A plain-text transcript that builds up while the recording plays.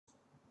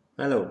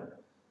Hello.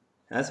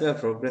 As we are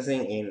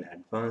progressing in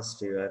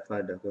advanced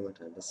UiPath document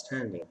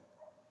understanding,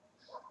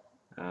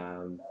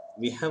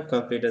 we have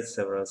completed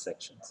several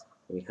sections.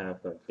 We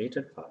have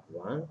completed part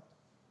 1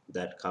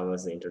 that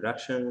covers the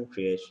introduction,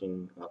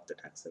 creation of the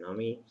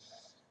taxonomy,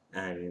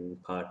 and in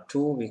part 2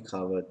 we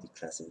covered the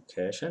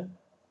classification,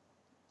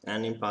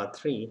 and in part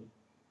 3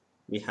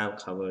 we have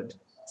covered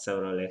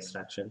several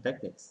extraction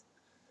techniques.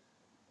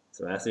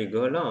 So as we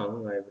go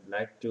along, I would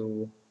like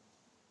to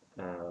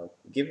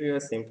give you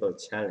a simple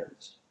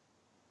challenge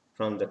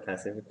from the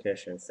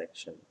classification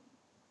section.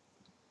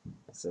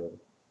 So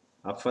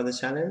up for the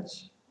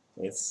challenge,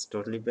 it's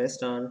totally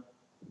based on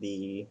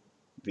the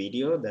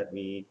video that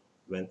we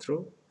went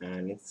through,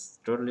 and it's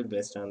totally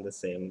based on the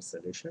same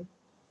solution.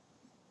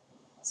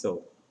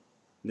 So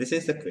this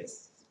is the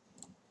quiz.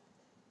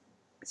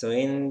 So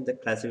in the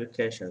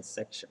classification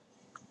section,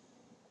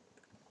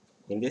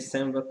 in this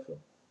same workflow,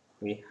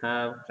 we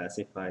have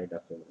classified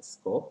document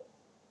scope,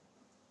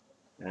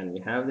 and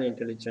we have the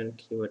intelligent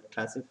keyword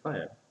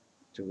classifier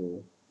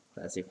to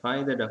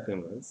classify the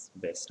documents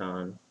based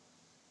on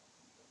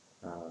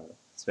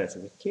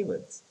specific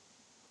keywords.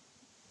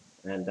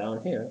 And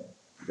down here,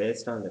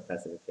 based on the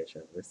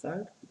classification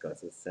result,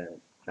 because it's a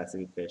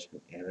classification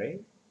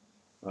array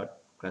or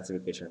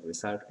classification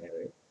result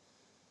array,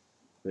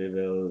 we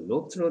will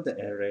loop through the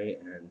array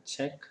and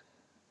check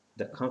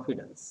the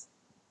confidence,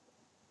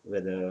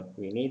 whether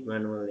we need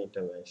manual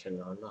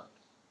intervention or not.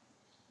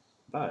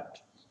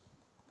 But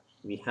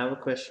we have a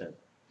question.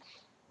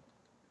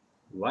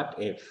 What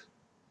if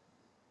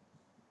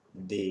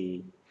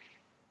the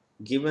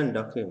given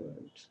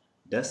document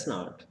does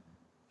not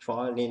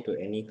fall into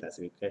any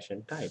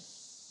classification type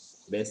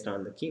based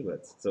on the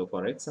keywords? So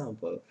for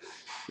example,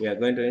 we are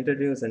going to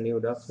introduce a new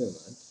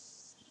document,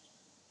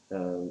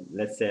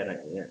 let's say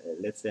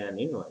an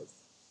invoice,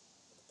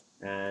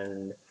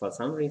 and for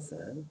some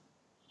reason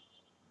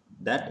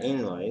that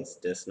invoice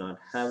does not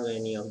have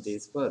any of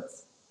these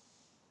words.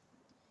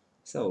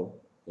 So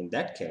in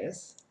that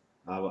case,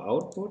 our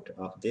output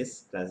of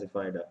this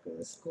classified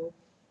document scope,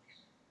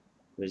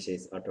 which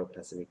is auto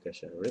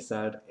classification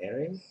result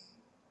array,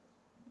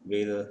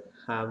 will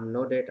have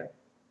no data.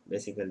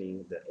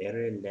 Basically the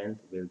array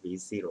length will be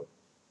 0.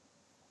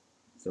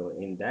 So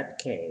in that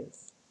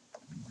case,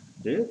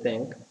 do you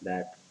think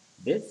that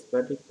this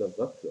particular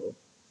workflow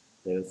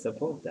will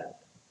support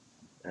that,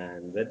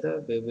 and whether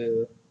we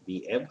will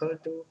be able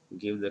to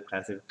give the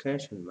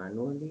classification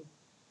manually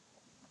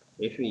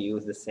if we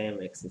use the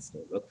same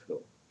existing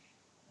workflow?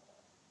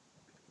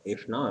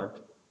 If not,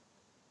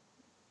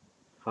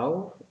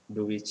 how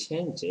do we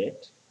change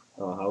it,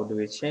 or how do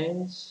we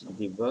change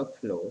the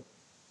workflow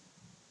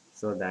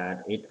so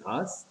that it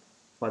asks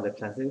for the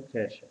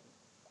classification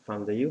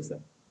from the user?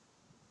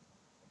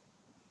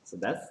 So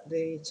that's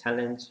the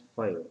challenge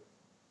for you.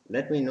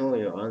 Let me know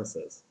your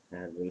answers,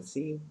 and we'll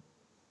see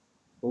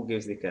who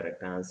gives the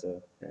correct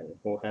answer and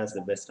who has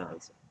the best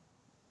answer.